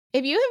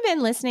If you have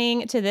been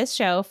listening to this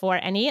show for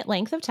any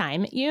length of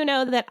time, you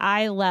know that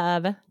I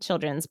love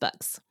children's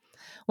books.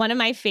 One of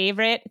my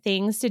favorite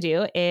things to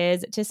do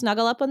is to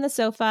snuggle up on the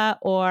sofa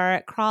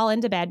or crawl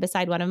into bed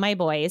beside one of my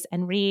boys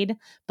and read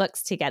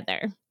books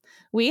together.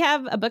 We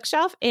have a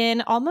bookshelf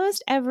in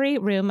almost every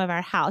room of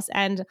our house,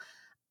 and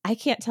I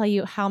can't tell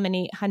you how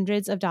many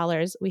hundreds of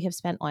dollars we have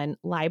spent on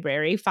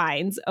library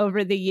fines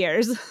over the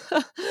years,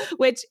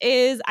 which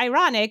is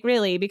ironic,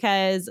 really,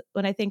 because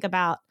when I think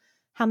about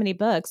how many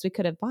books we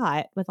could have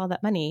bought with all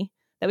that money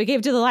that we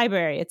gave to the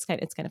library, it's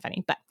kind of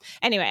funny. But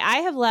anyway, I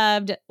have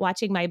loved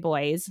watching my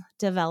boys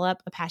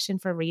develop a passion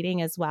for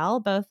reading as well,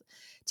 both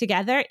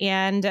together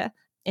and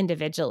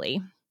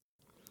individually.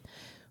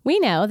 We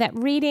know that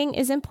reading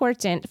is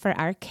important for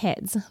our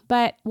kids,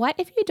 but what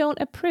if you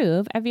don't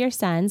approve of your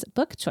son's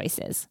book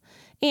choices?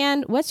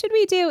 And what should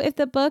we do if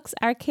the books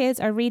our kids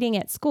are reading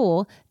at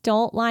school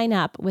don't line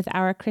up with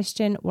our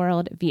Christian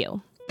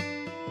worldview?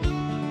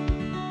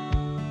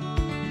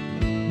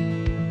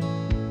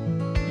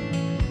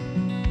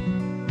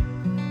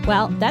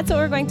 Well, that's what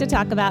we're going to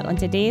talk about on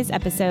today's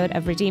episode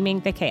of Redeeming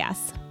the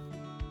Chaos.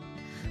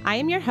 I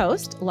am your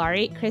host,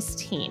 Laurie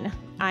Christine.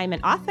 I'm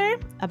an author,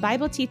 a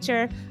Bible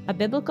teacher, a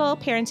biblical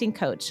parenting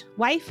coach,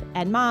 wife,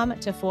 and mom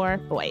to 4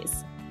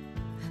 boys.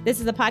 This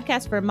is a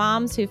podcast for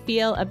moms who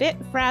feel a bit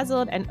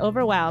frazzled and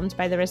overwhelmed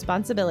by the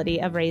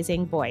responsibility of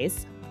raising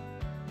boys.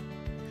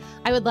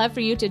 I would love for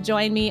you to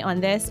join me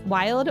on this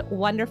wild,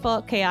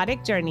 wonderful,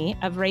 chaotic journey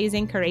of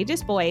raising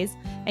courageous boys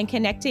and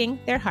connecting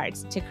their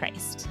hearts to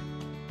Christ.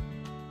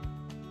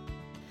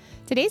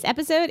 Today's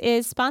episode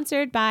is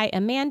sponsored by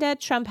Amanda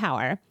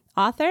Trumpauer,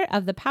 author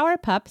of the Power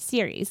Pup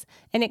series,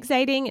 an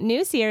exciting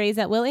new series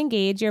that will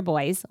engage your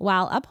boys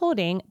while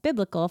upholding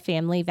biblical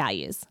family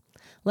values.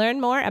 Learn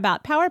more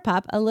about Power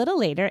Pup a little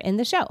later in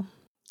the show.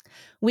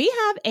 We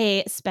have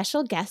a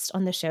special guest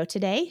on the show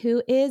today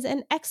who is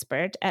an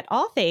expert at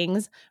all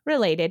things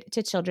related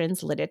to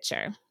children's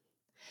literature.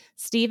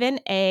 Stephen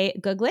A.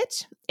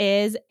 Goodlich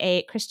is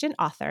a Christian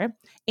author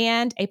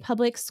and a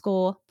public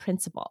school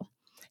principal.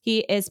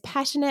 He is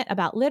passionate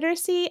about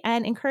literacy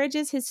and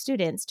encourages his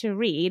students to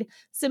read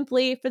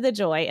simply for the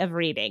joy of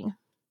reading.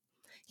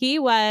 He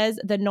was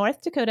the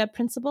North Dakota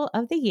Principal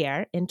of the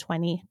Year in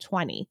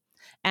 2020.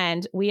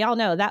 And we all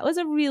know that was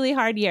a really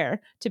hard year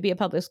to be a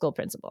public school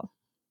principal.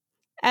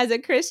 As a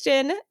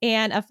Christian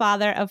and a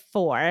father of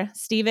 4,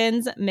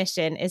 Stephen's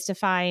mission is to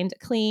find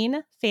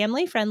clean,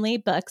 family-friendly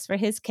books for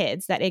his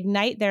kids that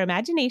ignite their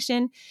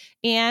imagination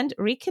and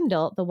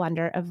rekindle the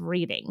wonder of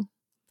reading.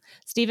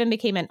 Stephen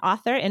became an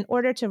author in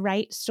order to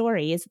write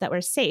stories that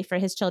were safe for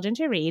his children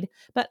to read,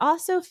 but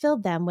also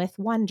filled them with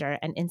wonder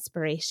and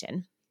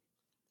inspiration.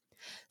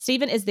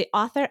 Stephen is the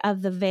author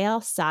of the Veil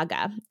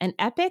Saga, an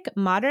epic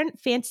modern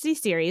fantasy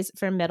series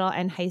for middle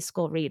and high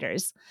school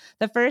readers.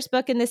 The first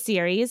book in the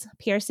series,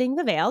 Piercing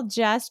the Veil,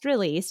 just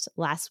released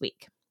last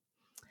week.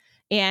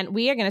 And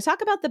we are going to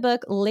talk about the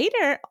book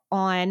later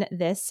on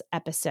this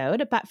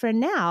episode, but for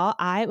now,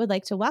 I would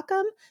like to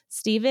welcome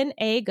Stephen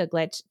A.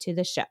 Goodlich to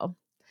the show.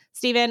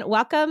 Stephen,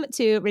 welcome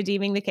to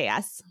Redeeming the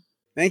Chaos.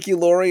 Thank you,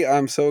 Lori.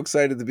 I'm so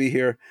excited to be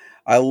here.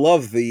 I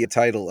love the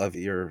title of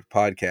your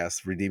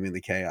podcast, Redeeming the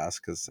Chaos,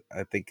 because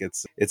I think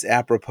it's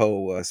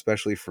apropos,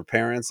 especially for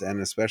parents and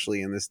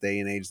especially in this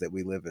day and age that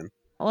we live in.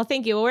 Well,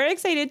 thank you. We're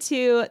excited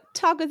to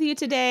talk with you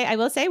today. I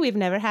will say we've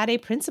never had a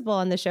principal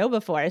on the show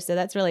before, so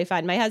that's really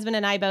fun. My husband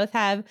and I both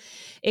have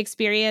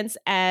experience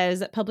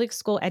as public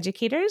school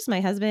educators.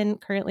 My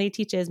husband currently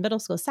teaches middle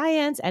school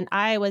science, and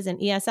I was an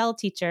ESL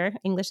teacher,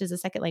 English as a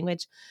second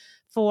language,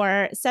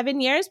 for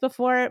 7 years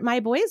before my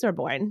boys were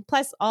born.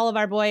 Plus, all of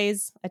our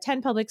boys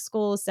attend public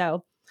school,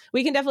 so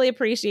we can definitely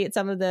appreciate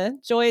some of the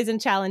joys and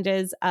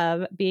challenges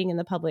of being in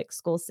the public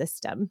school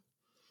system.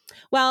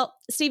 Well,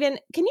 Stephen,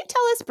 can you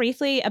tell us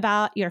briefly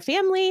about your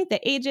family, the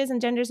ages and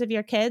genders of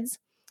your kids?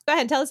 Go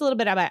ahead, tell us a little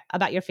bit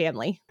about your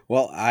family.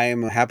 Well, I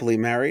am happily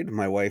married.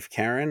 My wife,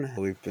 Karen,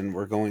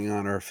 we're going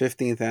on our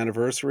 15th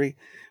anniversary.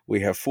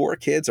 We have 4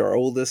 kids. Our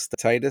oldest,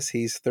 Titus,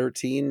 he's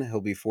 13. He'll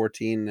be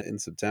 14 in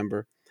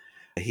September.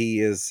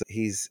 He's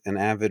an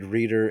avid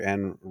reader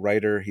and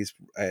writer.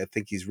 I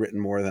think he's written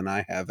more than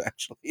I have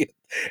actually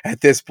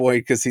at this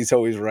point because he's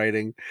always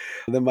writing.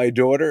 And then my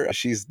daughter,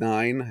 she's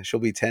 9. She'll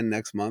be 10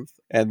 next month.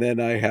 And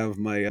then I have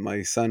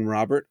my son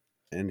Robert,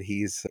 and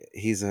he's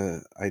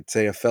I'd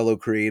say a fellow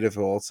creative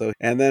also.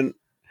 And then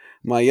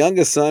my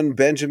youngest son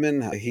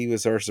Benjamin, he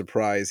was our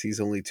surprise. He's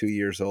only 2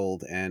 years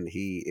old, and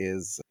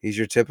he's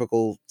your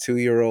typical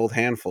 2-year-old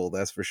handful,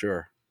 that's for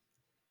sure.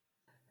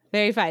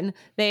 Very fun.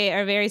 They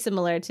are very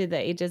similar to the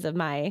ages of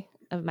my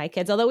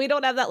kids, although we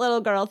don't have that little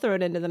girl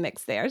thrown into the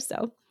mix there.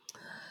 So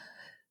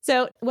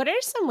what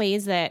are some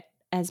ways that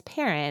as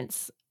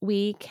parents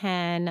we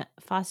can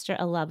foster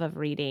a love of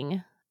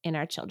reading in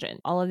our children?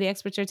 All of the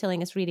experts are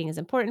telling us reading is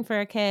important for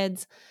our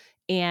kids,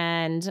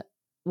 and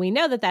we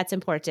know that that's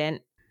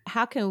important.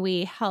 How can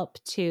we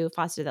help to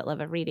foster that love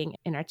of reading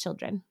in our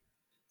children?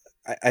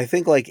 I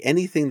think like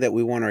anything that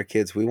we want our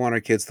kids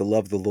to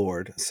love the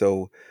Lord.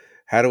 So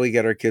How do we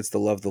get our kids to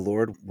love the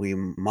Lord? We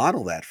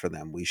model that for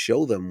them. We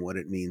show them what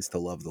it means to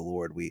love the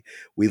Lord. We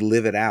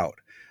live it out.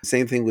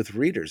 Same thing with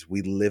readers.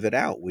 We live it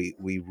out. We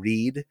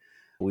read.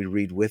 We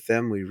read with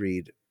them. We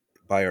read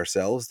by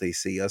ourselves. They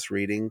see us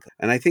reading.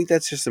 And I think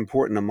that's just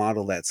important to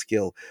model that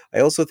skill. I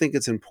also think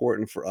it's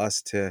important for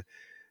us to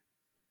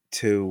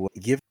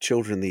give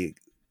children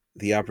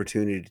the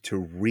opportunity to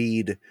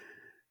read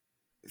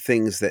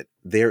things that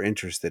they're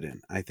interested in.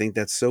 I think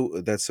that's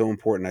so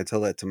important. I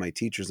tell that to my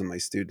teachers and my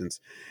students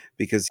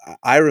because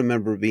I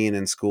remember being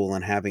in school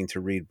and having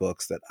to read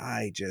books that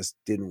I just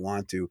didn't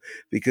want to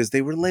because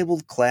they were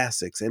labeled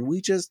classics, and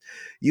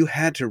you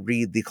had to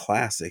read the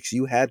classics.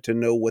 You had to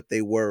know what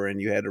they were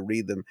and you had to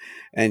read them,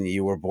 and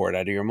you were bored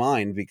out of your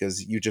mind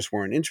because you just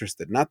weren't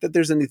interested. Not that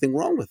there's anything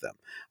wrong with them.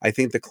 I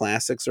think the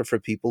classics are for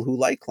people who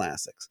like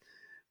classics.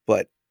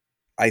 But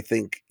I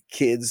think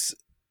kids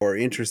are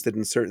interested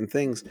in certain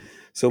things.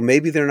 So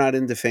maybe they're not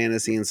into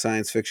fantasy and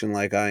science fiction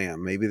like I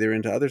am. Maybe they're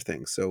into other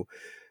things. So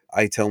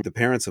I tell the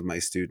parents of my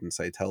students,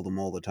 I tell them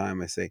all the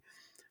time, I say,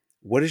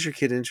 what is your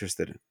kid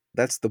interested in?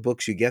 That's the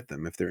books you get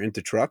them. If they're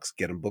into trucks,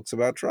 get them books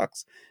about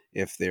trucks.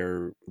 If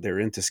they're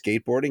into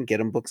skateboarding, get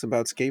them books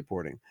about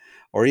skateboarding,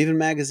 or even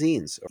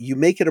magazines. You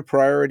make it a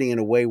priority in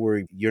a way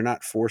where you're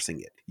not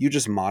forcing it. You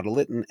just model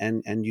it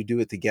and you do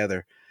it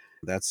together.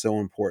 That's so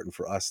important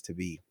for us to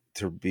be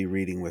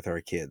reading with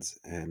our kids.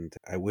 And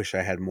I wish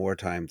I had more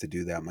time to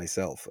do that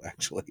myself,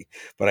 actually.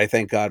 But I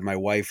thank God my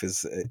wife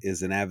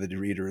is an avid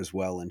reader as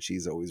well, and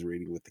she's always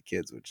reading with the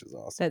kids, which is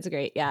awesome. That's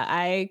great. Yeah,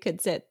 I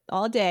could sit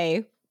all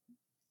day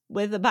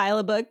with a pile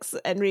of books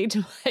and read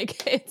to my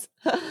kids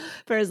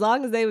for as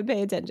long as they would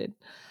pay attention.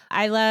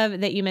 I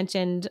love that you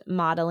mentioned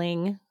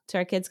modeling to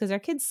our kids because our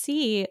kids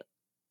see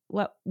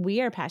what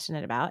we are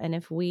passionate about. And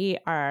if we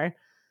are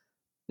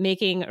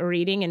making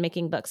reading and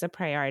making books a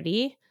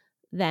priority,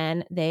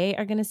 then they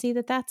are going to see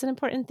that that's an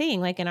important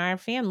thing. Like in our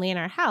family, in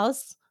our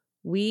house,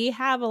 we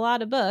have a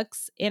lot of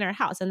books in our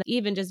house, and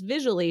even just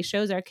visually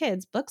shows our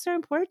kids books are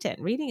important.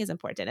 Reading is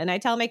important. And I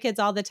tell my kids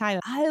all the time,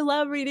 I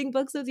love reading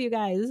books with you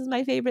guys. This is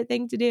my favorite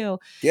thing to do.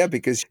 Yeah,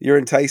 because you're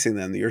enticing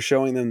them. You're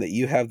showing them that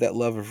you have that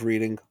love of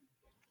reading,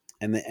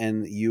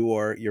 and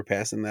you're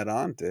passing that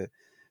on to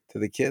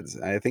the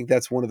kids. I think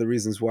that's one of the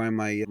reasons why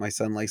my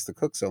son likes to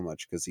cook so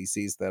much, because he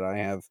sees that I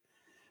have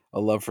a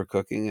love for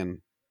cooking, and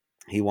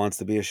he wants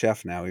to be a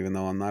chef now, even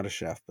though I'm not a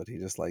chef, but he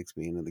just likes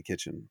being in the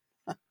kitchen.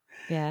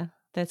 Yeah,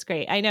 that's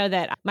great. I know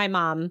that my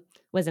mom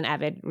was an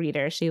avid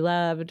reader. She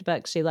loved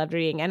books. She loved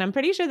reading. And I'm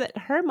pretty sure that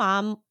her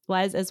mom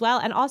was as well,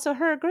 and also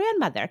her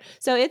grandmother.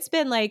 So it's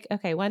been like,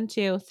 okay, 1,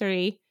 2,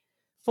 3,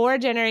 4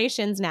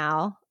 generations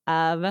now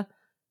of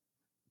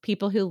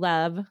people who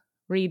love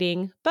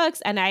reading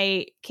books. And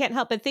I can't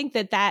help but think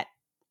that that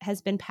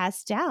has been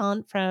passed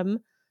down from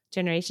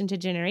generation to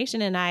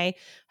generation. And I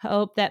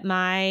hope that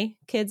my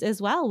kids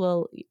as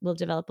well will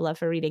develop a love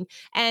for reading.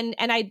 And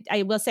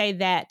I will say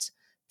that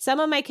some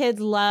of my kids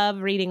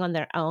love reading on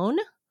their own.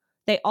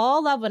 They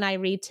all love when I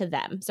read to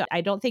them. So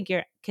I don't think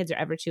your kids are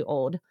ever too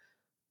old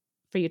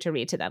for you to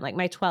read to them. Like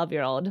my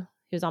 12-year-old,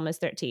 who's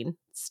almost 13,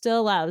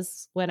 still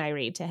loves when I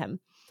read to him.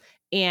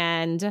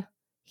 And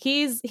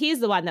he's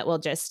the one that will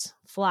just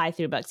fly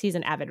through books. He's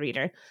an avid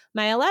reader.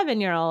 My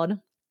 11-year-old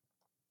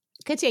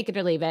could take it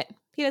or leave it.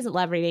 He doesn't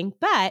love reading,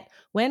 but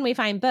when we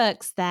find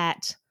books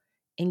that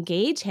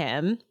engage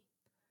him,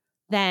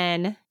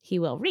 then he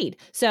will read.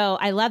 So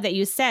I love that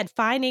you said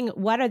finding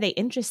what are they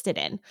interested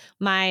in.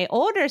 My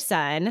older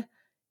son,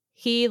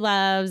 he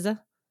loves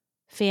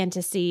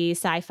fantasy,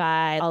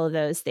 sci-fi, all of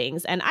those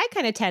things. And I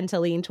kind of tend to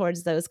lean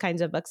towards those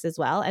kinds of books as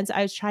well. And so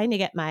I was trying to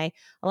get my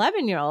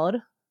 11-year-old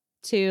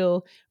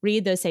to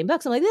read those same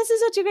books. I'm like, this is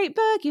such a great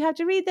book. You have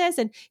to read this.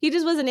 And he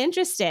just wasn't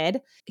interested.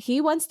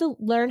 He wants to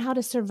learn how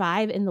to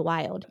survive in the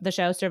wild. The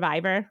show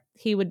Survivor,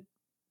 he would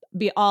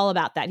be all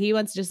about that. He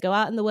wants to just go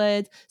out in the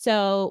woods.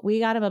 So we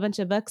got him a bunch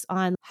of books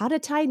on how to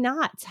tie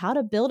knots, how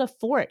to build a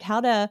fort, how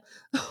to,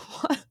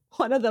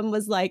 one of them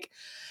was like,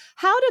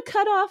 how to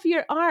cut off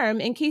your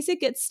arm in case it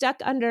gets stuck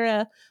under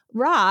a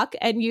rock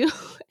and you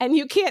and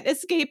you can't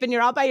escape and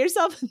you're all by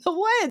yourself in the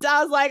woods.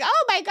 I was like,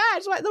 oh my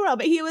gosh, what in the world?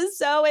 But he was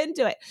so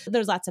into it.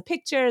 There's lots of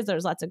pictures,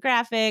 there's lots of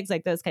graphics,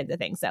 like those kinds of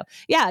things. So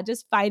yeah,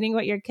 just finding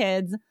what your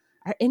kids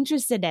are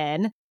interested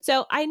in.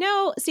 So I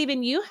know,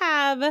 Stephen, you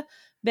have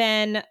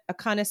been a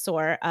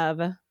connoisseur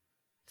of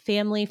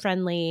family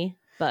friendly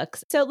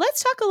books. So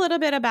let's talk a little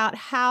bit about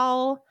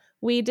how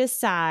we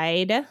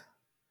decide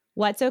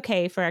what's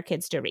okay for our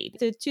kids to read.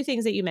 The two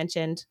things that you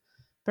mentioned,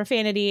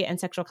 profanity and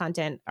sexual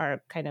content,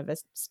 are kind of a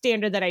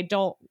standard that I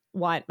don't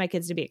want my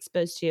kids to be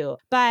exposed to.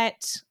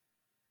 But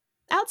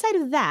outside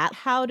of that,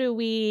 how do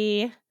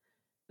we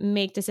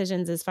make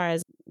decisions as far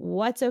as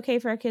what's okay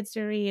for our kids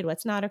to read,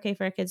 what's not okay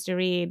for our kids to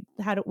read?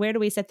 Where do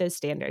we set those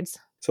standards?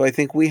 So I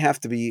think we have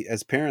to be,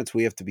 as parents,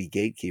 we have to be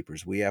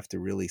gatekeepers. We have to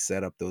really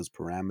set up those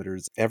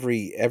parameters.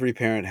 Every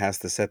parent has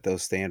to set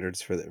those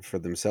standards for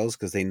themselves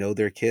because they know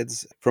their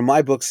kids. From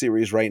my book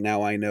series right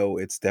now, I know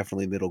it's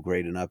definitely middle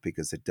grade and up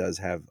because it does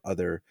have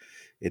other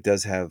It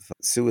does have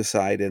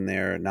suicide in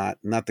there, not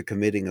the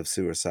committing of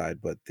suicide,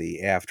 but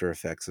the after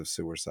effects of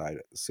suicide.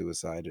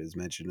 Suicide is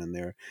mentioned in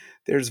there.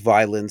 There's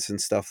violence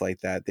and stuff like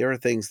that. There are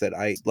things that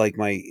I like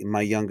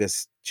my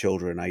youngest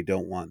children, I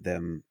don't want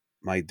them.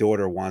 My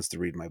daughter wants to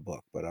read my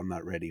book, but I'm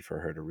not ready for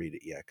her to read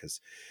it yet, cuz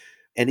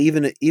and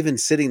even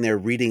sitting there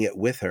reading it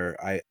with her,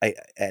 I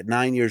at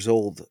 9 years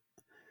old,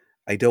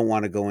 I don't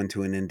want to go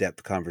into an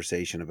in-depth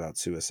conversation about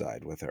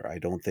suicide with her. I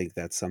don't think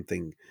that's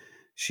something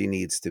she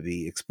needs to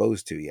be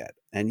exposed to yet.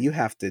 And you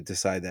have to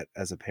decide that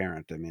as a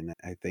parent. I mean,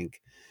 I think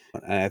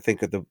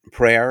that the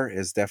prayer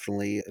is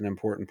definitely an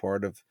important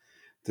part of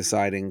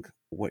deciding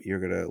what you're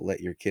going to let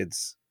your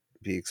kids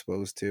be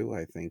exposed to.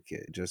 I think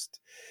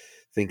just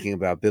thinking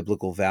about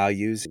biblical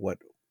values,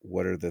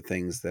 what are the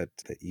things that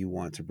you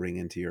want to bring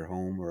into your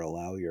home or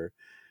allow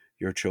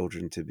your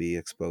children to be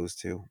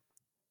exposed to?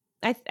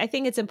 I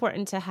think it's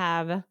important to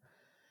have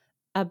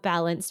a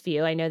balanced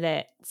view. I know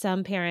that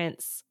some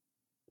parents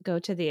go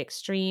to the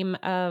extreme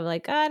of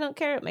like, "Oh, I don't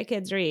care what my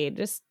kids read.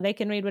 Just they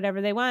can read whatever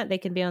they want. They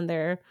can be on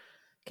their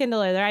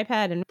Kindle or their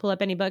iPad and pull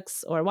up any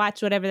books or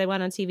watch whatever they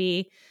want on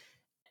TV."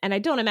 And I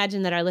don't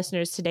imagine that our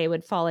listeners today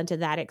would fall into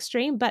that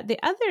extreme. But the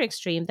other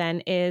extreme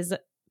then is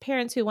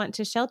parents who want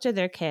to shelter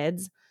their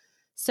kids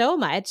so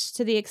much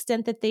to the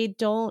extent that they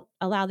don't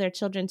allow their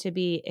children to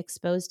be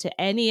exposed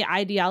to any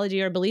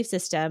ideology or belief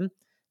system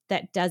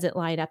that doesn't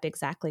line up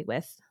exactly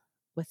with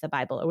the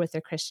Bible or with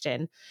their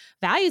Christian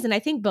values. And I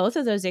think both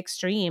of those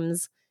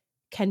extremes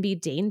can be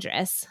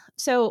dangerous.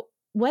 So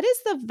what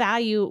is the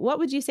value? What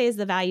would you say is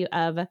the value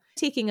of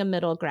taking a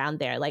middle ground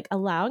there, like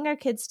allowing our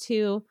kids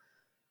to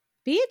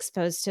be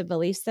exposed to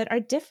beliefs that are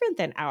different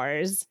than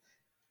ours,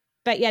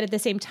 but yet at the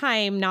same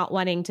time, not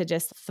wanting to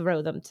just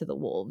throw them to the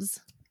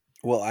wolves?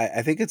 Well,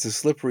 I think it's a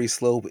slippery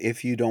slope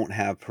if you don't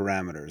have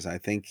parameters. I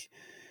think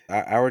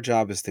our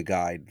job is to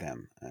guide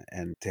them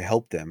and to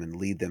help them and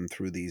lead them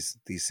through these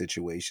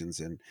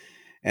situations and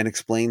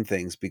explain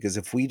things, because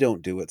if we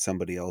don't do it,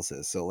 somebody else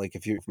is. So like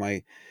if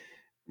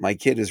my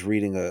kid is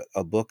reading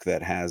a book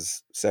that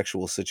has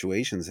sexual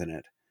situations in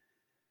it,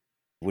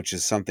 which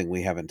is something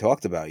we haven't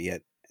talked about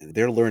yet,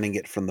 they're learning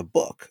it from the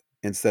book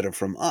instead of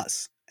from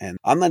us. And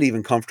I'm not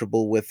even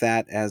comfortable with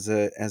that as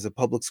a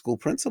public school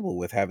principal,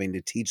 with having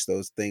to teach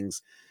those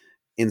things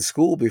in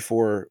school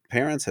before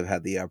parents have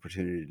had the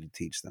opportunity to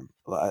teach them.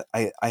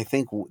 I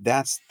think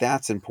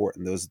that's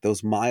important.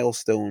 Those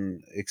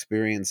milestone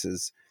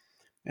experiences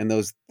and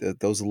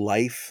those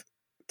life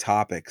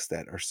topics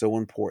that are so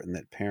important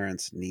that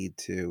parents need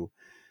to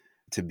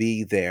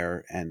be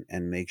there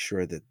and make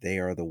sure that they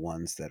are the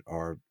ones that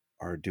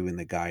are doing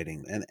the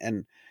guiding.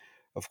 And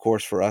of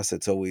course for us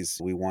it's always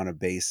we want to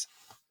base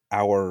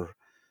our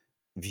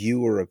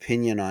view or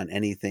opinion on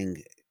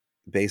anything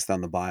based on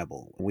the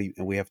Bible.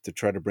 We have to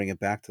try to bring it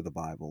back to the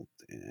Bible,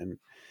 and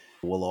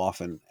we'll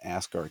often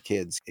ask our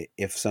kids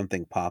if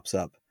something pops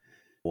up.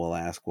 We'll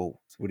ask, "Well,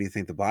 what do you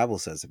think the Bible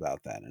says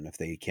about that?" And if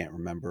they can't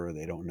remember or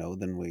they don't know,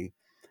 then we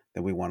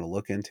want to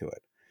look into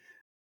it.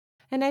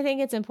 And I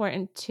think it's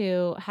important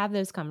to have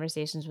those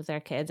conversations with our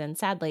kids. And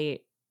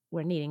sadly,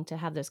 we're needing to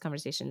have those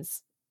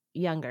conversations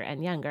younger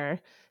and younger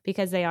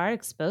because they are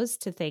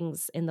exposed to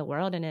things in the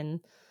world and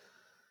in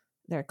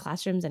their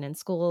classrooms and in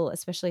school,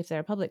 especially if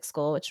they're a public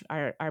school, which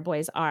our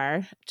boys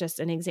are. Just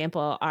an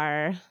example,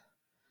 our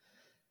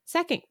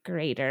second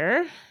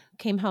grader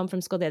came home from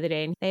school the other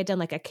day and they had done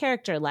like a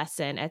character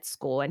lesson at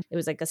school. And it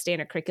was like a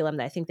standard curriculum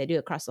that I think they do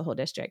across the whole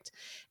district.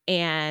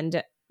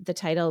 And the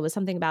title was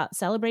something about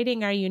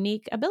celebrating our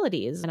unique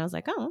abilities. And I was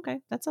like, oh,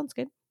 okay, that sounds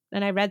good.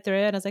 And I read through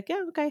it and I was like,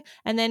 yeah, okay.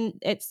 And then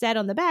it said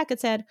on the back, it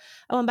said,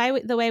 oh, and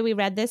by the way, we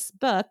read this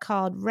book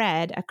called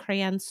Red, A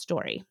Crayon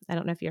Story. I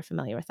don't know if you're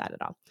familiar with that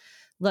at all.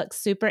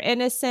 Looks super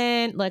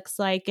innocent, looks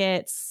like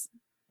it's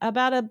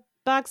about a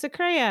box of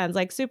crayons,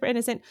 like super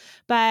innocent.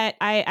 But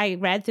I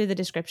read through the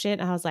description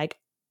and I was like,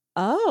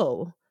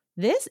 oh,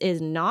 this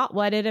is not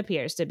what it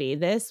appears to be.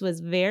 This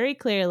was very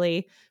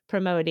clearly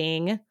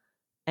promoting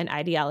an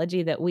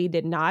ideology that we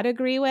did not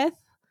agree with,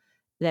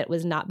 that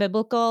was not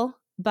biblical,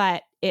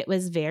 but it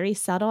was very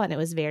subtle and it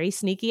was very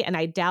sneaky. And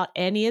I doubt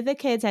any of the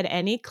kids had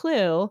any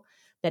clue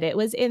that it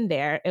was in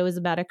there. It was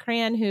about a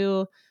crayon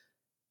who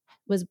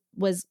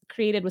was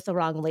created with the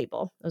wrong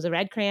label. It was a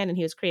red crayon and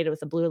he was created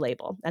with a blue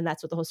label. And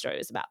that's what the whole story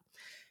was about.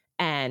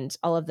 And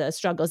all of the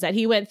struggles that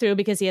he went through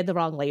because he had the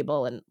wrong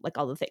label and like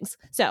all the things.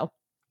 So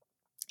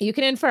you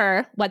can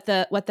infer what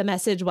the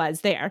message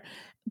was there.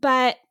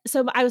 But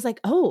so I was like,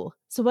 oh,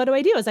 so what do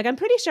I do? I was like, I'm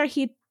pretty sure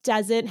he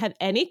doesn't have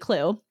any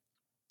clue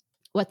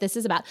what this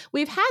is about.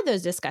 We've had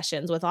those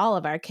discussions with all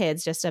of our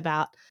kids just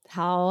about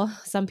how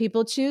some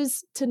people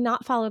choose to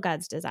not follow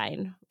God's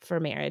design for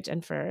marriage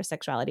and for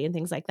sexuality and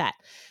things like that.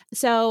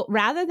 So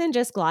rather than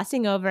just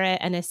glossing over it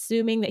and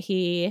assuming that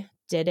he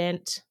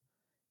didn't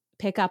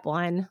pick up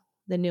on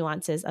the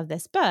nuances of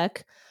this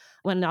book,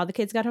 when all the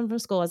kids got home from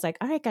school, I was like,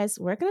 all right, guys,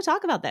 we're going to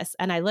talk about this.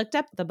 And I looked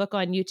up the book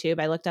on YouTube.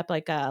 I looked up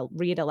like a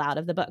read aloud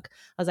of the book.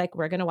 I was like,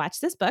 we're going to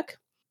watch this book.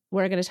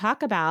 We're going to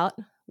talk about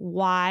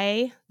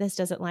why this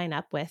doesn't line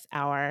up with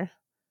our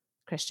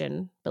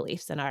Christian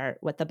beliefs and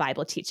what the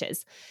Bible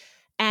teaches.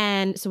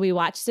 And so we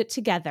watched it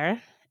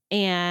together,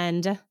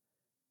 and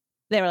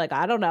they were like,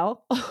 I don't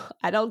know.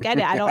 I don't get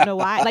it. I don't know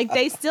why. Like,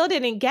 they still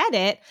didn't get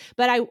it,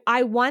 but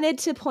I wanted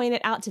to point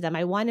it out to them.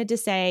 I wanted to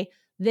say,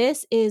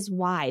 this is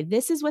why.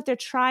 This is what they're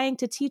trying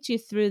to teach you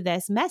through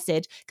this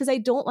message, because I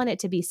don't want it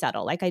to be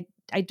subtle. Like,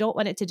 I don't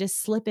want it to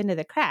just slip into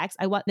the cracks.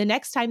 I want the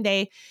next time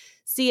they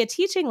see a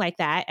teaching like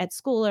that at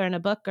school or in a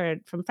book or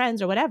from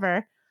friends or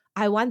whatever,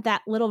 I want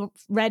that little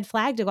red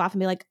flag to go off and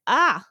be like,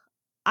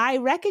 I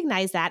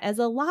recognize that as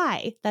a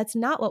lie. That's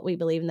not what we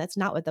believe, and that's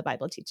not what the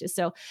Bible teaches.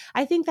 So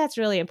I think that's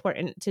really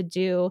important to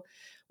do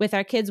with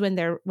our kids when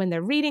they're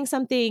reading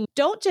something.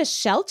 Don't just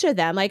shelter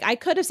them. Like, I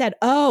could have said,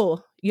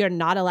 "Oh, you're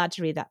not allowed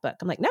to read that book."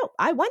 I'm like, "No,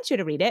 I want you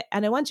to read it,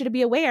 and I want you to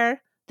be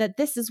aware that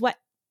this is what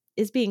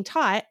is being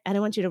taught, and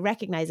I want you to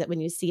recognize it when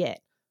you see it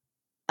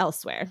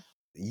elsewhere."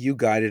 You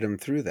guided them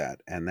through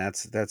that, and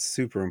that's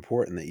super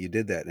important that you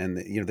did that. And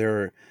there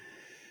are,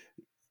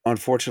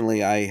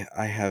 unfortunately, I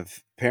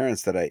have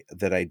parents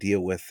that I deal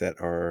with that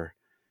are,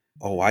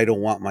 oh, I don't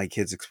want my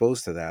kids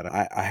exposed to that.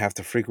 I have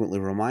to frequently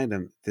remind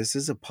them, this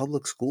is a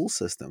public school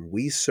system.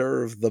 We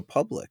serve the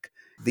public.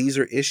 These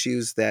are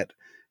issues that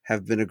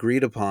have been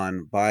agreed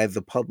upon by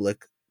the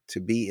public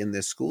to be in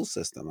this school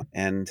system.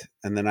 And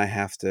then I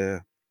have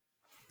to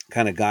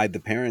kind of guide the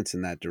parents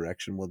in that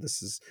direction. Well,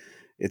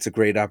 it's a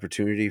great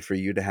opportunity for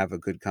you to have a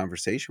good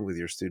conversation with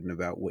your student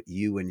about what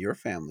you and your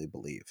family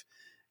believe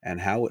and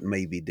how it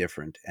may be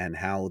different and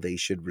how they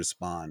should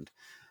respond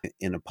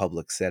in a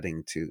public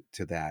setting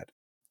to that.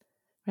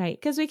 Right.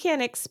 Because we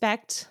can't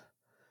expect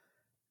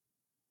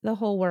the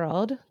whole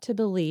world to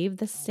believe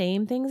the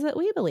same things that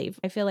we believe.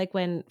 I feel like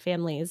when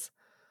families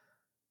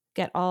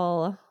get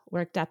all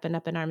worked up and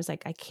up in arms,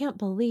 like, I can't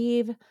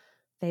believe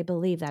they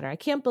believe that, or I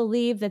can't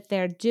believe that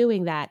they're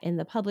doing that in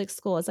the public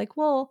school. It's like,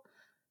 well,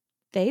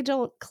 they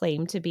don't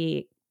claim to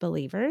be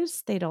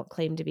believers. They don't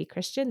claim to be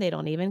Christian. They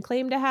don't even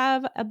claim to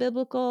have a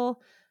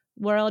biblical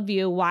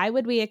worldview. Why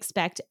would we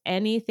expect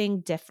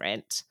anything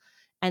different?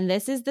 And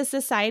this is the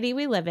society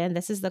we live in.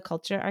 This is the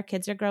culture our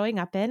kids are growing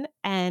up in.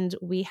 And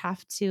we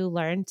have to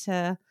learn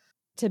to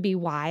be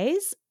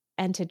wise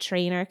and to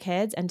train our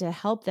kids and to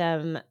help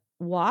them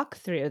walk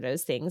through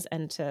those things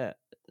and to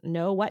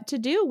know what to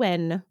do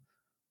when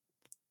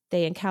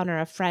they encounter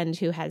a friend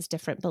who has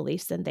different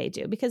beliefs than they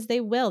do, because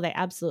they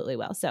absolutely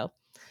will. So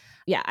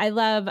yeah, I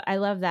love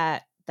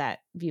that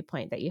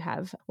viewpoint that you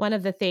have. One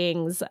of the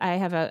things, I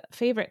have a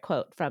favorite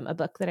quote from a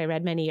book that I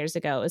read many years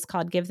ago. It was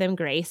called Give Them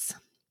Grace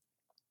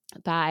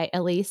by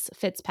Elise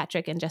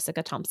Fitzpatrick and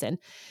Jessica Thompson.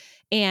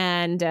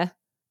 And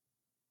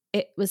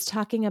she was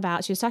talking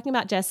about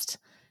just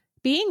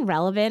being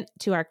relevant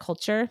to our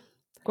culture.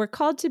 We're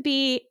called to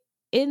be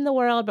in the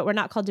world, but we're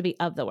not called to be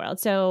of the world.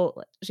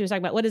 So she was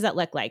talking about, what does that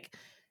look like?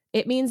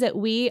 It means that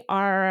we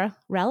are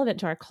relevant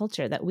to our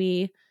culture, that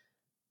we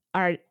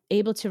are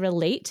able to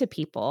relate to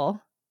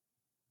people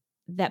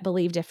that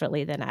believe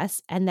differently than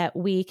us, and that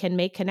we can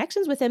make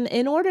connections with them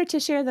in order to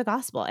share the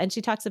gospel. And she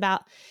talks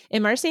about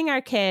immersing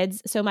our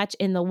kids so much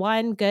in the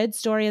one good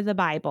story of the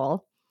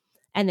Bible,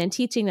 and then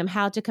teaching them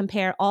how to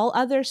compare all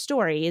other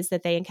stories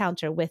that they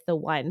encounter with the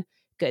one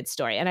good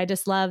story. And I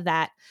just love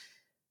that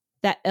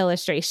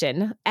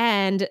illustration.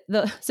 And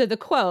the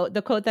quote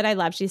that I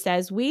love, she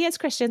says, "We as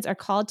Christians are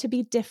called to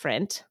be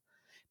different,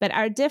 but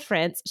our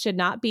difference should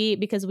not be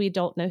because we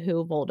don't know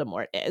who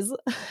Voldemort is."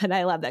 And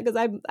I love that, because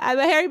I'm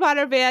a Harry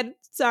Potter fan.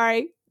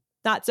 Sorry,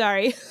 not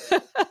sorry.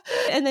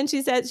 And then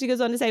she goes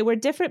on to say, "We're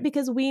different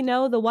because we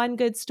know the one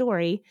good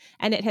story,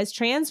 and it has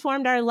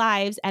transformed our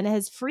lives and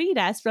has freed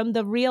us from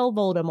the real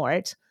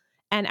Voldemort,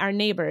 and our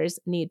neighbors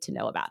need to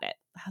know about it."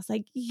 I was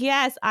like,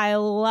 yes, I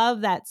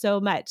love that so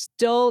much.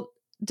 Don't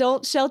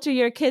shelter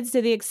your kids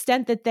to the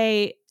extent that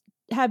they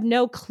have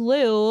no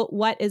clue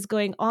what is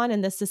going on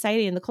in the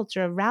society and the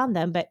culture around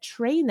them, but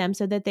train them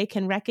so that they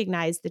can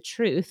recognize the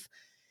truth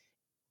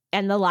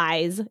and the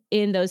lies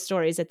in those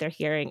stories that they're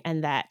hearing,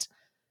 and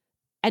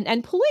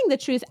pulling the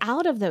truth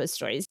out of those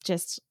stories.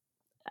 Just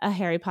a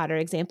Harry Potter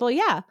example.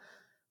 Yeah.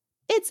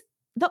 It's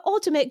the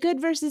ultimate good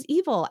versus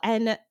evil,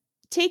 and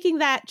taking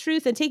that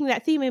truth and taking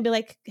that theme and be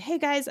like, hey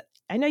guys,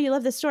 I know you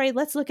love this story.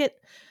 Let's look at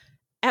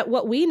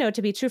what we know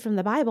to be true from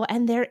the Bible.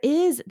 And there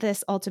is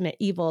this ultimate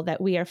evil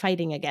that we are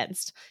fighting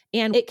against,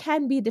 and it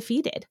can be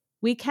defeated.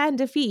 We can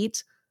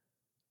defeat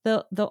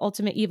the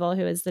ultimate evil,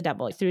 who is the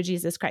devil, through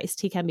Jesus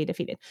Christ. He can be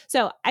defeated.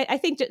 So I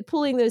think that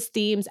pulling those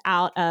themes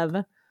out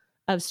of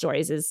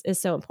stories is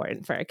so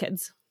important for our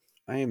kids.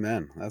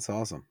 Amen. That's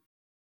awesome.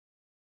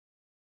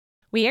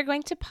 We are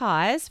going to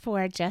pause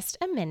for just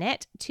a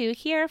minute to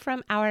hear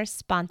from our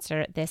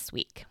sponsor this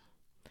week.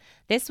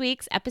 This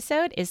week's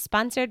episode is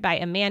sponsored by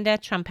Amanda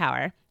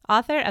Trumpauer,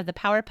 author of the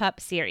Power Pup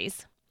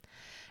series.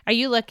 Are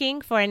you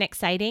looking for an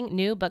exciting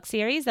new book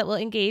series that will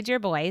engage your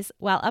boys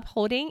while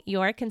upholding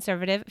your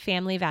conservative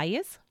family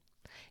values?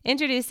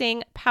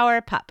 Introducing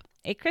Power Pup,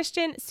 a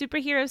Christian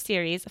superhero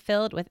series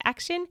filled with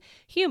action,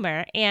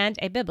 humor, and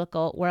a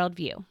biblical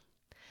worldview.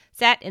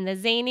 Set in the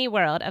zany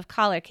world of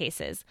collar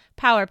cases,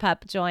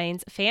 Powerpup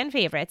joins fan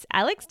favorites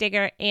Alex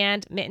Digger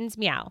and Mittens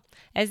Meow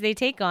as they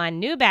take on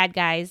new bad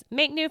guys,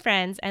 make new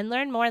friends, and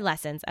learn more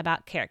lessons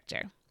about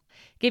character.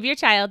 Give your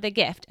child the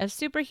gift of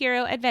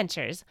superhero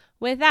adventures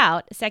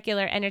without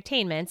secular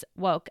entertainment's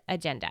woke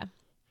agenda.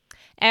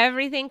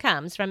 Everything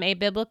comes from a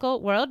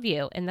biblical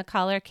worldview in the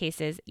collar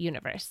cases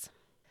universe.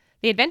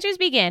 The adventures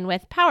begin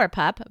with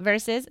Powerpup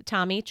versus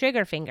Tommy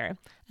Triggerfinger,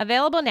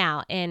 available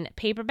now in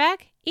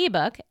paperback,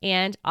 ebook,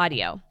 and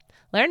audio.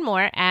 Learn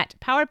more at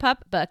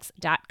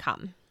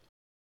powerpupbooks.com.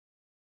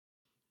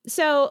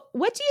 So,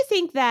 what do you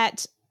think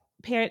that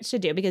parents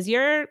should do? Because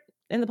you're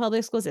in the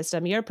public school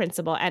system, you're a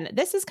principal, and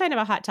this is kind of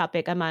a hot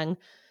topic among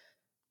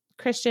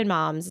Christian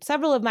moms.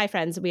 Several of my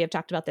friends, we have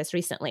talked about this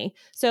recently.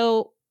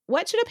 So,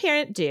 what should a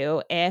parent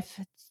do if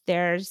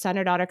their son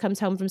or daughter comes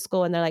home from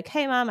school and they're like,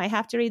 "Hey, mom, I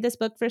have to read this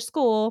book for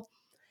school,"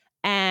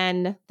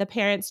 and the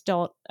parents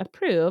don't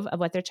approve of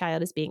what their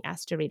child is being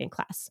asked to read in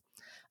class?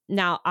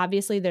 Now,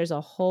 obviously, there's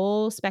a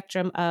whole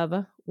spectrum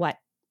of what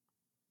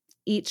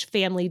each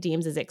family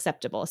deems as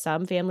acceptable.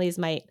 Some families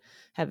might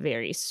have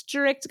very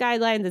strict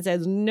guidelines that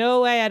says,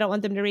 no way, I don't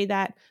want them to read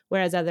that.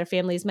 Whereas other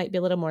families might be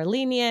a little more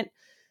lenient.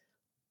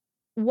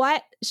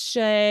 What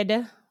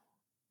should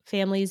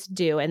families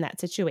do in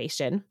that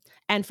situation?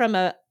 And from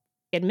a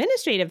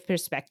administrative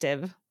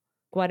perspective,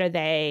 what are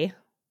they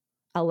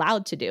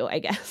allowed to do, I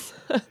guess?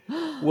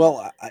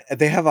 Well,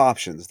 they have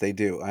options. They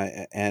do.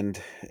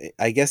 And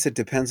I guess it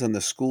depends on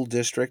the school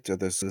district or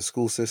the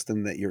school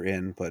system that you're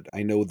in. But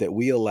I know that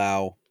we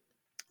allow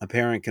a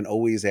parent can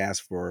always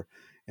ask for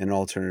an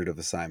alternative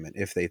assignment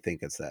if they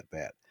think it's that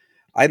bad.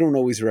 I don't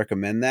always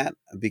recommend that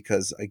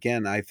because,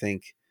 again, I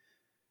think,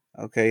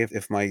 okay,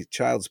 if my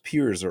child's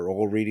peers are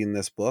all reading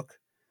this book,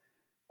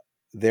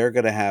 they're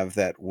going to have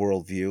that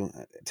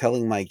worldview.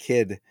 Telling my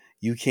kid,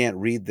 you can't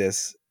read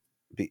this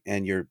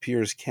and your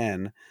peers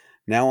can.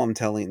 Now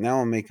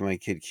I'm making my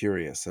kid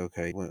curious.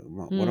 Okay,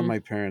 what are Mm, my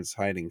parents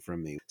hiding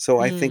from me? So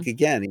I mm, think,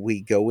 again,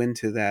 we go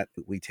into that,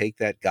 we take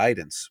that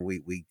guidance,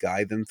 we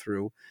guide them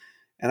through.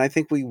 And I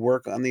think we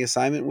work on the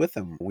assignment with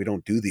them. We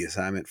don't do the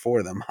assignment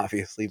for them,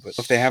 obviously, but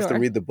if they have to sure.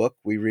 read the book,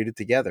 we read it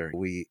together.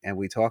 We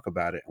talk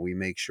about it. And we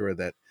make sure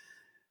that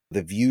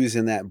the views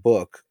in that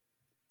book,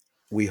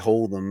 we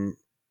hold them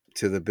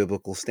to the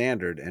biblical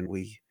standard, and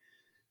we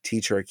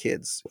teach our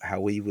kids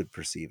how we would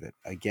perceive it.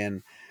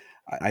 Again,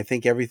 I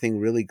think everything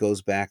really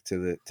goes back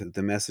to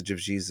the message of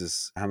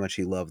Jesus, how much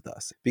he loved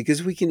us.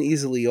 Because we can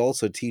easily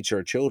also teach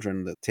our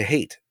children to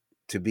hate,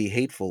 to be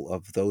hateful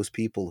of those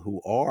people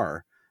who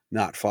are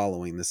not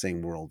following the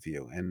same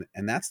worldview.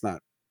 And that's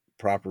not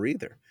proper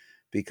either.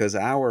 Because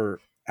our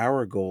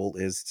goal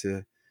is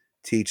to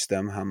teach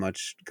them how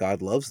much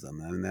God loves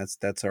them. I mean,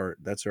 that's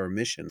our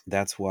mission.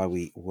 That's why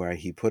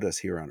he put us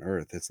here on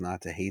earth. It's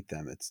not to hate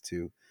them, it's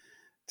to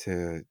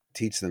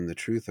teach them the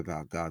truth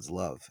about God's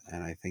love.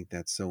 And I think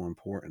that's so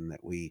important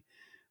that we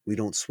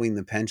don't swing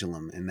the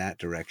pendulum in that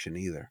direction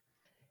either.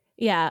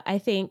 Yeah, I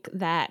think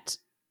that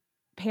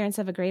parents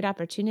have a great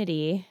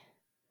opportunity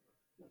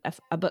if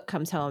a book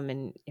comes home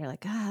and you're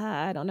like,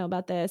 I don't know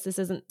about this. This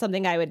isn't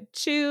something I would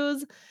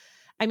choose.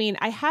 I mean,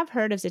 I have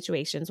heard of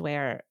situations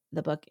where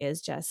the book is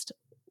just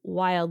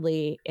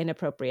wildly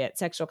inappropriate,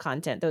 sexual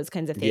content, those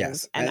kinds of things.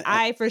 Yes. And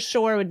I for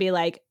sure would be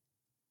like,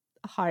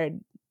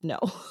 hard no.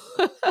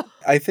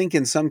 I think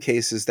in some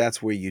cases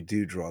that's where you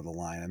do draw the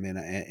line. I mean,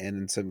 and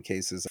in some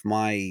cases, if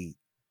my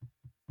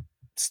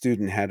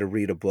student had to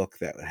read a book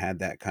that had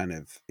that kind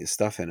of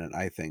stuff in it,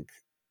 I think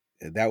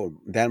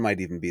that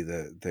might even be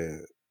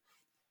the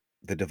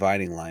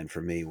dividing line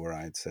for me, where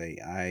I'd say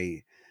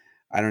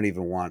I don't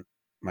even want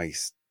my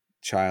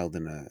child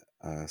in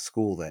a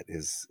school that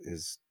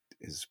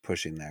is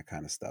pushing that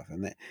kind of stuff,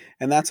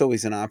 and that's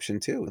always an option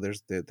too.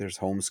 There's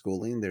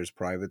homeschooling, there's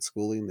private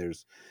schooling,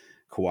 there's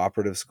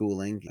cooperative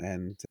schooling,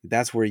 and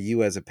that's where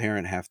you as a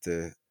parent have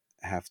to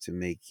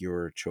make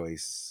your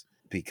choice.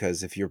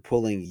 Because if you're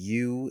pulling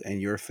you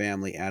and your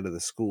family out of the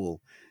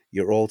school,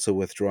 you're also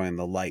withdrawing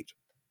the light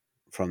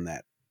from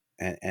that,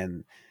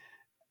 and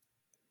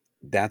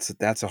that's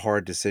a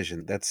hard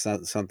decision. That's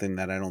not something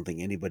that I don't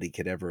think anybody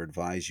could ever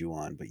advise you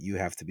on, but you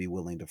have to be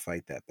willing to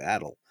fight that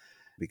battle,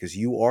 because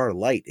you are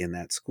light in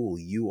that school.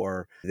 You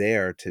are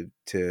there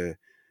to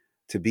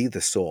be the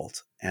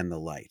salt and the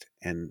light.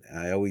 And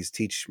I always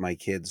teach my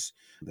kids,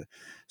 the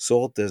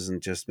salt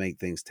doesn't just make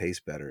things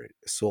taste better.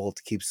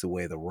 Salt keeps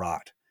away the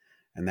rot.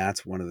 And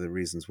that's one of the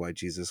reasons why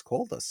Jesus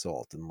called us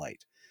salt and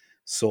light.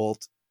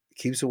 Salt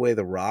keeps away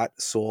the rot.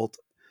 Salt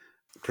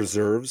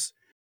preserves.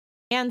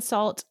 And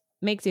salt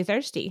makes you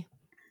thirsty.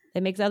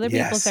 It makes other people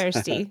Yes.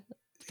 thirsty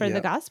for the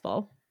Yeah,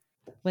 gospel.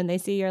 When they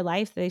see your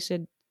life, they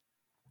should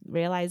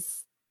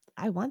realize,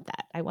 I want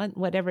that. I want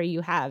whatever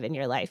you have in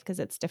your life because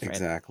it's different.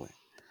 exactly.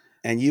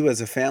 And you as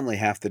a family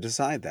have to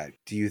decide that.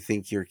 Do you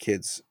think your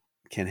kids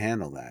can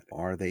handle that?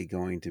 Are they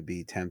going to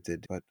be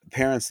tempted? But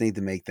parents need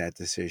to make that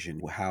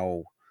decision.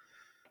 How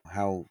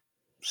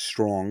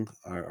strong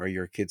are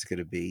your kids going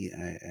to be?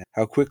 And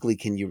how quickly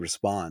can you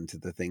respond to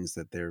the things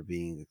that they're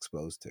being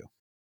exposed to?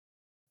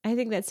 I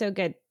think that's so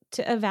good.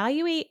 to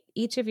evaluate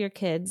each of your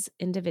kids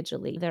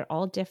individually. They're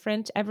all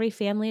different. Every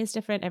family is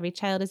different. Every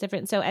child is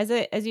different. So as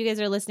you guys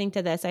are listening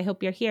to this, I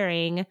hope you're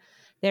hearing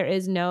there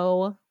is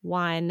no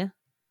one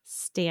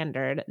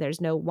standard.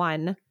 There's no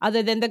one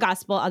other than the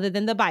gospel, other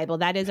than the Bible.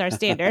 That is our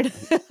standard.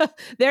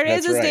 There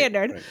is That's a right.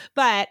 standard. Right.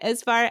 But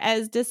as far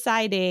as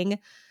deciding,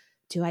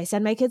 do I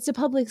send my kids to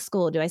public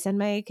school? Do I send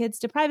my kids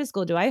to private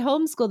school? Do I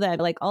homeschool them?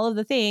 Like all of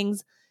the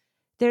things,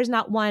 there's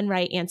not one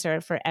right answer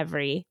for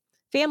every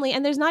family.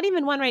 And there's not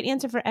even one right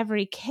answer for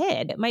every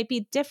kid. It might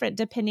be different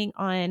depending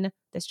on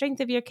the strength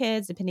of your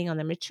kids, depending on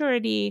their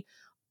maturity,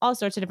 all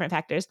sorts of different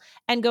factors.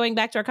 And going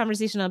back to our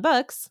conversation on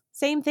books,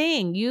 same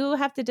thing. You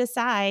have to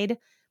decide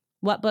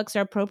what books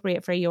are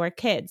appropriate for your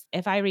kids.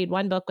 If I read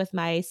one book with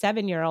my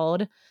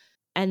 7-year-old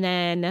and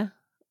then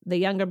the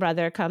younger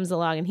brother comes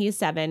along and he's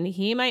 7,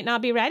 he might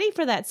not be ready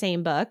for that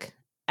same book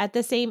at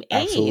the same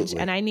age.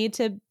 And Absolutely. I need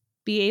to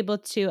be able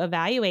to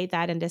evaluate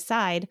that and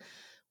decide,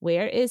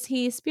 where is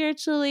he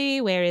spiritually?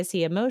 Where is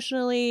he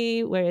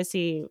emotionally? Where is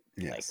he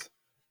like Yes.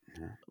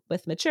 Yeah.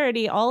 with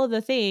maturity? All of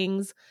the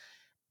things.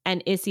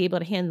 And is he able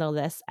to handle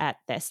this at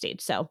this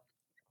stage? So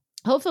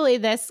hopefully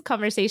this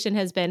conversation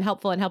has been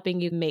helpful in helping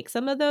you make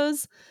some of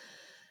those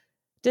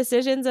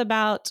decisions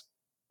about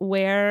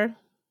where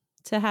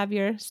to have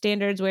your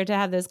standards, where to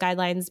have those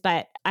guidelines.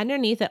 But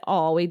underneath it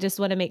all, we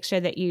just want to make sure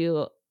that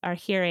you are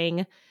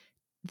hearing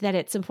that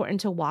it's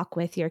important to walk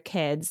with your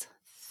kids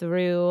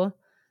through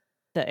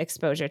the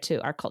exposure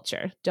to our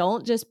culture.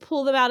 Don't just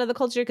pull them out of the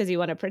culture because you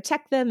want to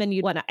protect them and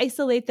you want to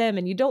isolate them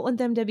and you don't want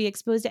them to be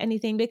exposed to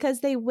anything,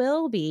 because they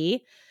will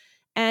be.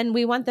 And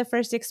we want the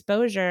first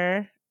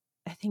exposure.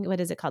 I think,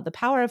 what is it called? The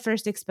power of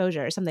first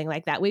exposure or something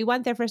like that. We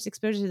want their first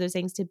exposure to those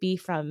things to be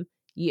from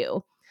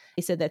you,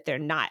 so that they're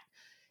not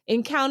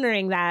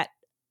encountering that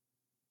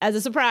as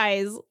a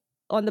surprise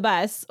on the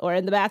bus or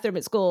in the bathroom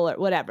at school or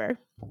whatever.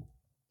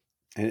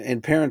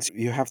 And parents,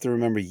 you have to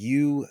remember,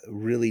 you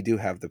really do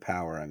have the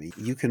power. I mean,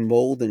 you can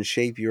mold and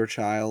shape your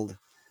child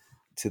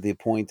to the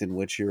point in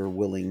which you're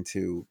willing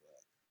to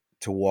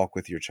walk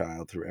with your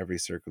child through every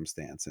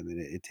circumstance. I mean,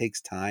 it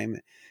takes time,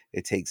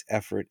 it takes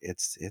effort.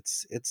 It's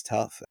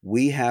tough.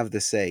 We have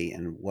the say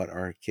in what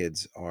our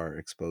kids are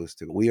exposed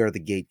to. We are the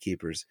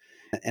gatekeepers,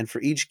 and for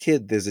each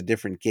kid, there's a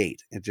different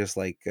gate. And just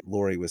like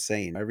Lori was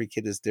saying, every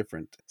kid is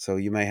different. So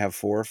you may have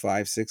 4,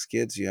 5, 6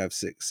 kids. You have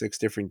six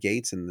different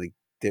gates, and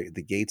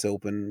the gates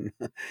open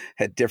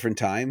at different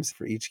times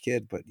for each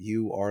kid. But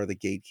you are the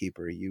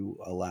gatekeeper. You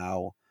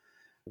allow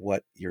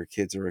what your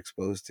kids are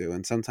exposed to.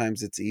 And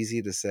sometimes it's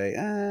easy to say,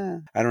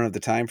 I don't have the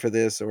time for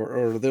this,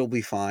 or they'll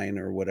be fine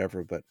or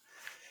whatever. But,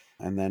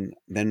 and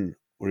then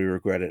we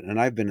regret it. And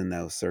I've been in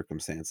those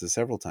circumstances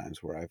several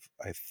times where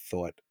I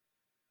thought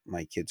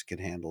my kids could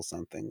handle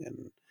something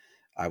and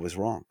I was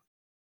wrong.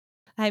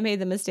 I made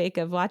the mistake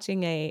of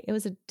watching it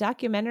was a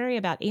documentary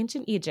about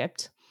ancient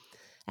Egypt.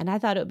 And I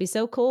thought it would be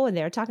so cool. And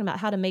they were talking about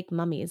how to make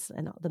mummies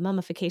and the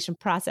mummification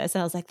process.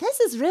 And I was like, this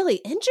is really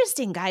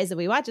interesting, guys. And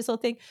we watched this whole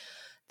thing.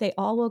 They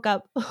all woke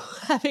up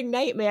having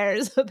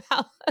nightmares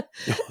about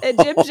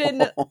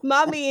Egyptian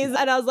mummies.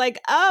 And I was like,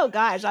 oh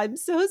gosh, I'm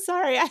so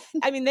sorry.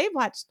 I mean, they've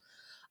watched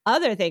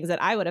other things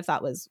that I would have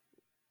thought was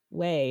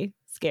way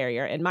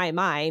scarier in my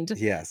mind.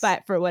 Yes.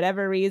 But for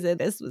whatever reason,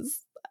 this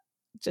was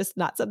just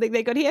not something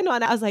they could handle.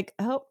 And I was like,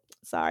 oh,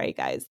 sorry,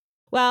 guys.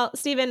 Well,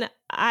 Stephen,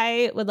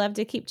 I would love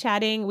to keep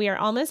chatting. We are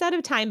almost out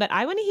of time, but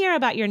I want to hear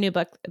about your new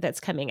book that's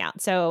coming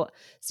out. So,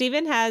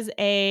 Stephen has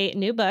a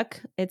new book.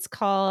 It's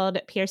called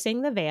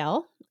Piercing the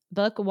Veil,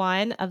 book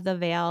 1 of the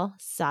Veil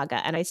Saga.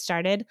 And I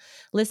started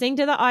listening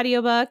to the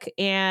audiobook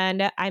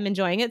and I'm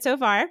enjoying it so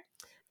far.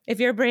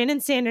 If you're a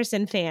Brandon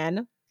Sanderson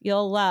fan,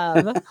 you'll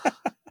love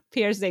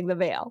Piercing the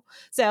Veil.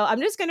 So I'm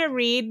just going to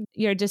read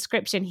your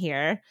description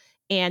here,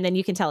 and then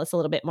you can tell us a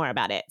little bit more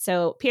about it.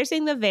 So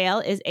Piercing the Veil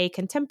is a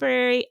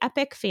contemporary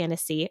epic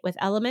fantasy with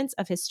elements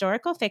of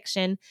historical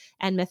fiction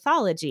and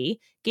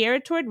mythology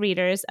geared toward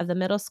readers of the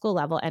middle school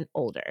level and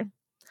older.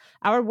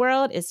 Our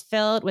world is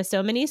filled with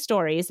so many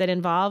stories that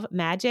involve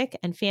magic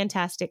and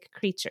fantastic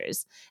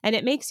creatures, and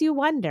it makes you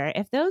wonder,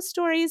 if those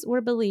stories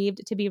were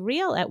believed to be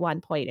real at one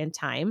point in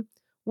time,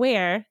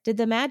 where did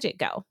the magic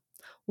go?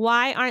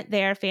 Why aren't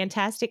there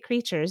fantastic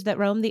creatures that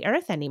roam the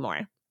earth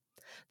anymore?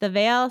 The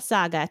Veil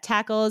Saga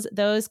tackles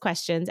those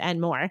questions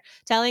and more,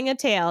 telling a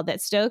tale that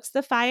stokes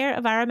the fire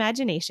of our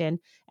imagination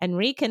and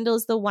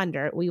rekindles the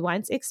wonder we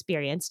once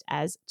experienced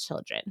as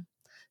children.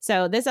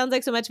 So this sounds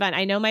like so much fun.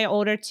 I know my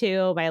older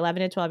two, my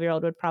 11 and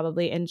 12-year-old would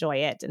probably enjoy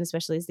it, and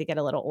especially as they get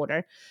a little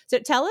older. So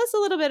tell us a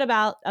little bit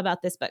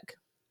about this book.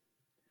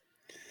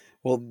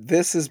 Well,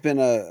 this has been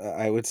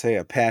I would say,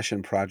 a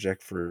passion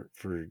project for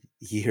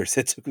years.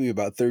 It took me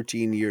about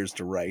 13 years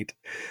to write.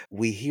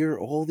 We hear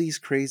all these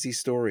crazy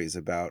stories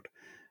about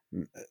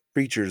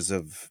creatures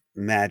of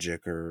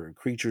magic or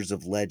creatures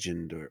of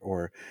legend,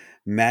 or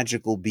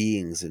magical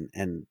beings,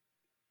 and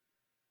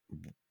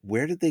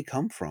where did they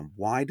come from?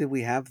 Why did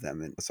we have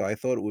them? And so I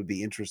thought it would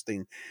be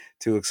interesting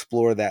to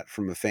explore that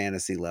from a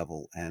fantasy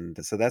level.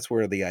 And so that's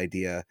where the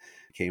idea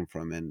came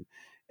from.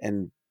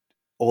 And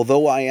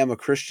although I am a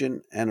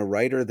Christian and a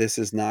writer, this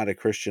is not a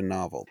Christian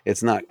novel.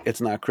 It's not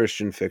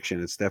Christian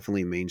fiction. It's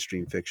definitely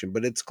mainstream fiction,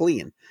 but it's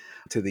clean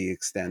to the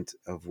extent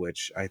of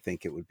which I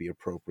think it would be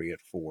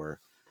appropriate for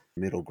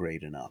middle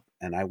grade and up.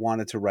 And I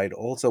wanted to write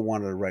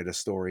a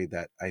story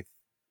that I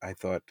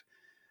thought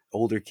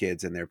older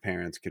kids and their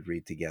parents could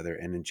read together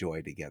and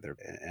enjoy together.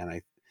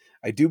 And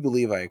I do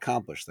believe I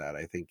accomplished that.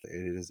 I think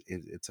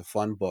it's a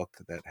fun book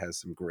that has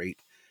some great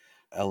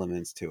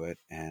elements to it,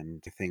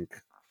 and I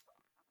think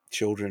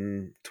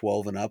children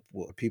 12 and up,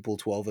 people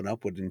 12 and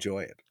up would enjoy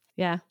it.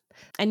 Yeah.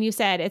 And you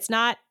said it's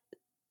not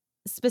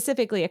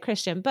specifically a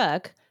Christian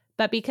book,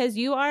 but because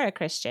you are a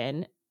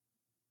Christian,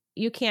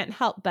 you can't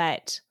help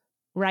but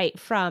write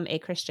from a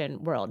Christian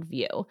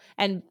worldview.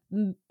 And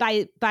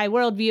by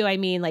worldview, I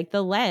mean like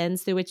the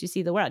lens through which you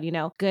see the world,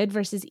 good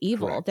versus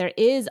evil. Correct. There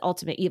is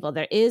ultimate evil.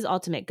 There is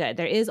ultimate good.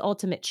 There is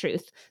ultimate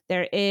truth.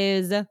 There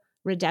is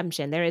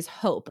redemption. There is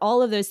hope.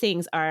 All of those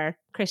things are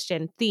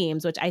Christian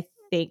themes, which I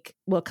think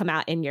will come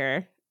out in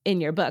your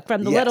book.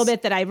 From the little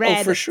bit that I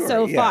read for sure.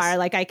 so far,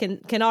 like I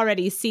can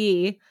already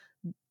see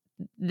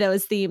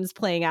those themes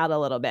playing out a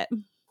little bit.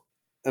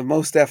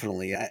 Most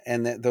definitely.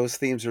 And those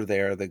themes are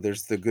there.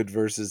 There's the good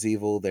versus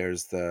evil.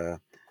 There's the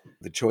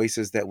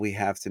choices that we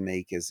have to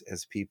make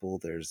as people.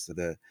 There's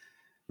the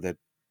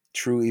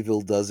true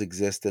evil does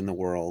exist in the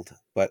world.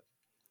 But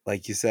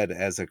like you said,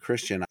 as a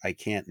Christian, I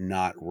can't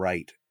not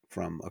write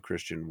from a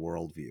Christian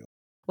worldview.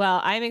 Well,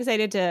 I'm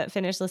excited to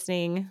finish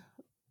listening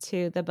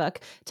to the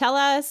book. Tell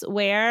us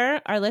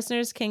where our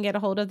listeners can get a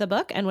hold of the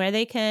book and where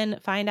they can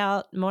find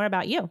out more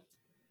about you.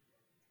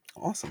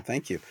 Awesome.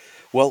 Thank you.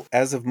 Well,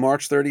 as of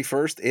March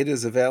 31st, it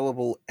is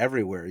available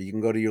everywhere. You can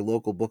go to your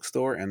local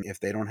bookstore, and if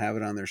they don't have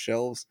it on their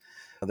shelves,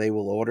 they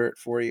will order it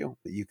for you.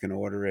 You can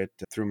order it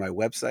through my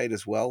website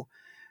as well.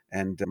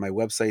 And my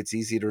website's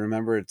easy to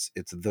remember. It's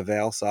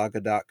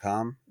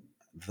theveilsaga.com,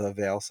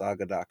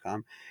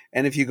 theveilsaga.com.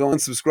 And if you go and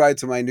subscribe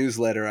to my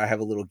newsletter, I have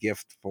a little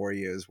gift for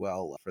you as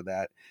well for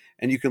that.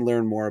 And you can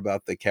learn more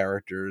about the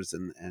characters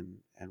and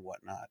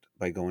whatnot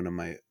by going to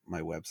my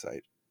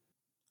website.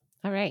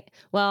 All right.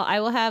 Well, I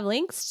will have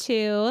links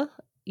to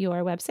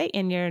your website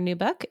and your new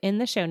book in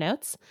the show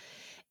notes.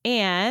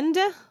 And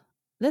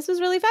this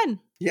was really fun.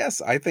 Yes,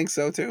 I think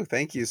so too.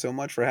 Thank you so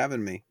much for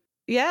having me.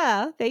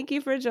 Yeah. Thank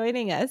you for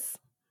joining us.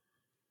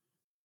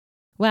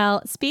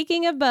 Well,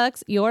 speaking of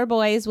books your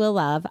boys will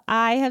love,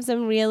 I have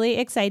some really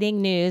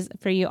exciting news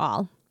for you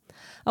all.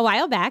 A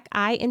while back,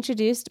 I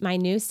introduced my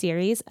new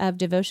series of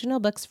devotional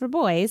books for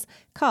boys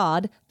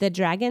called the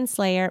Dragon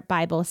Slayer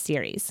Bible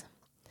Series.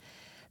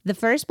 The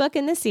first book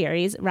in the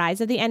series, Rise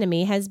of the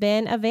Enemy, has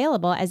been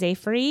available as a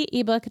free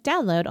ebook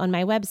download on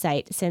my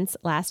website since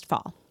last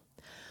fall.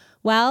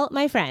 Well,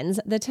 my friends,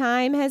 the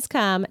time has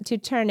come to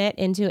turn it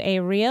into a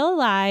real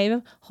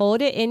live,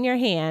 hold it in your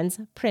hands,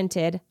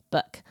 printed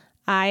book.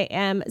 I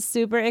am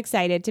super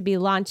excited to be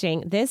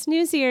launching this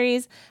new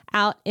series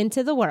out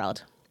into the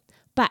world.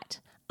 But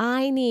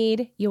I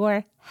need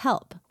your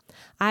help.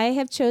 I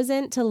have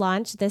chosen to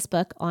launch this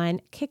book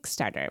on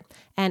Kickstarter,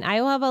 and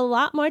I will have a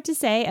lot more to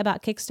say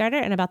about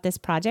Kickstarter and about this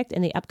project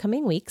in the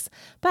upcoming weeks.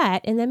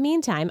 But in the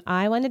meantime,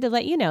 I wanted to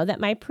let you know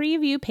that my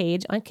preview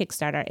page on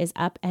Kickstarter is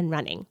up and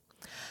running.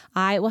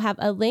 I will have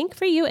a link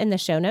for you in the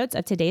show notes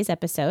of today's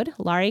episode,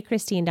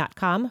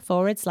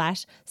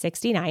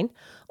 lauriechristine.com/69,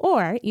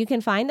 or you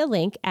can find a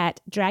link at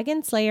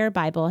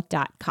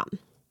dragonslayerbible.com.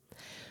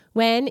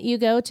 When you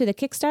go to the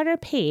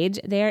Kickstarter page,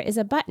 there is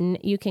a button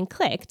you can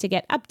click to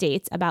get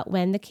updates about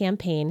when the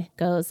campaign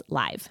goes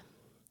live.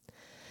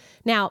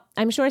 Now,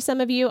 I'm sure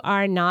some of you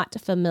are not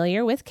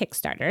familiar with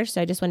Kickstarter,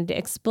 so I just wanted to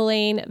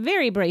explain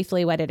very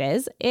briefly what it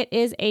is. It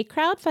is a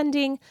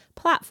crowdfunding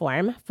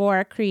platform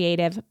for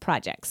creative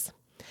projects.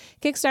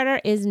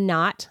 Kickstarter is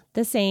not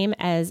the same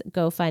as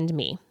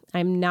GoFundMe.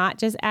 I'm not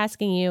just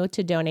asking you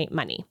to donate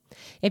money.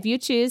 If you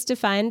choose to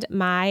fund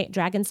my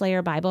Dragon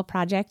Slayer Bible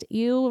project,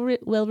 you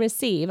will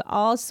receive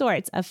all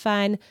sorts of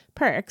fun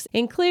perks,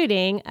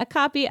 including a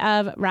copy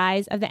of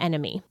Rise of the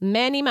Enemy,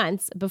 many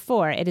months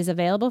before it is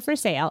available for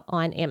sale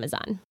on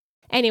Amazon.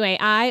 Anyway,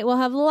 I will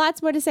have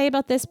lots more to say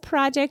about this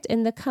project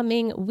in the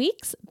coming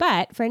weeks,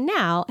 but for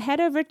now, head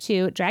over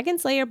to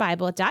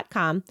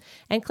dragonslayerbible.com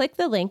and click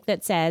the link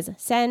that says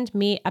Send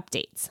Me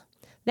Updates.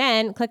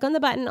 Then click on the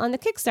button on the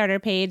Kickstarter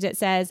page that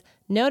says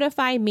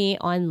Notify Me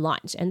on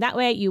Launch, and that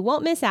way you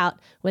won't miss out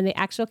when the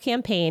actual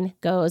campaign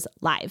goes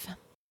live.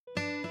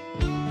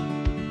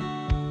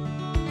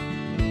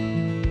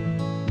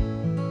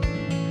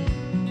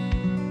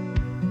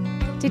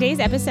 Today's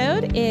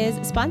episode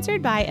is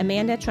sponsored by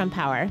Amanda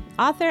Trumpauer,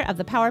 author of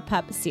the Power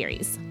Pup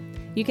series.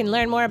 You can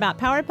learn more about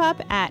Power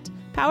Pup at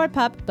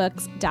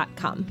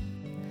powerpupbooks.com.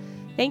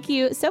 Thank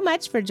you so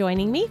much for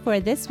joining me for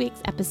this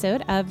week's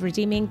episode of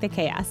Redeeming the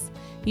Chaos.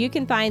 You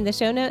can find the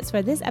show notes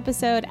for this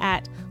episode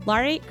at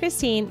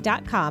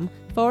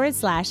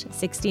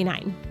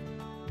lauriechristine.com/69.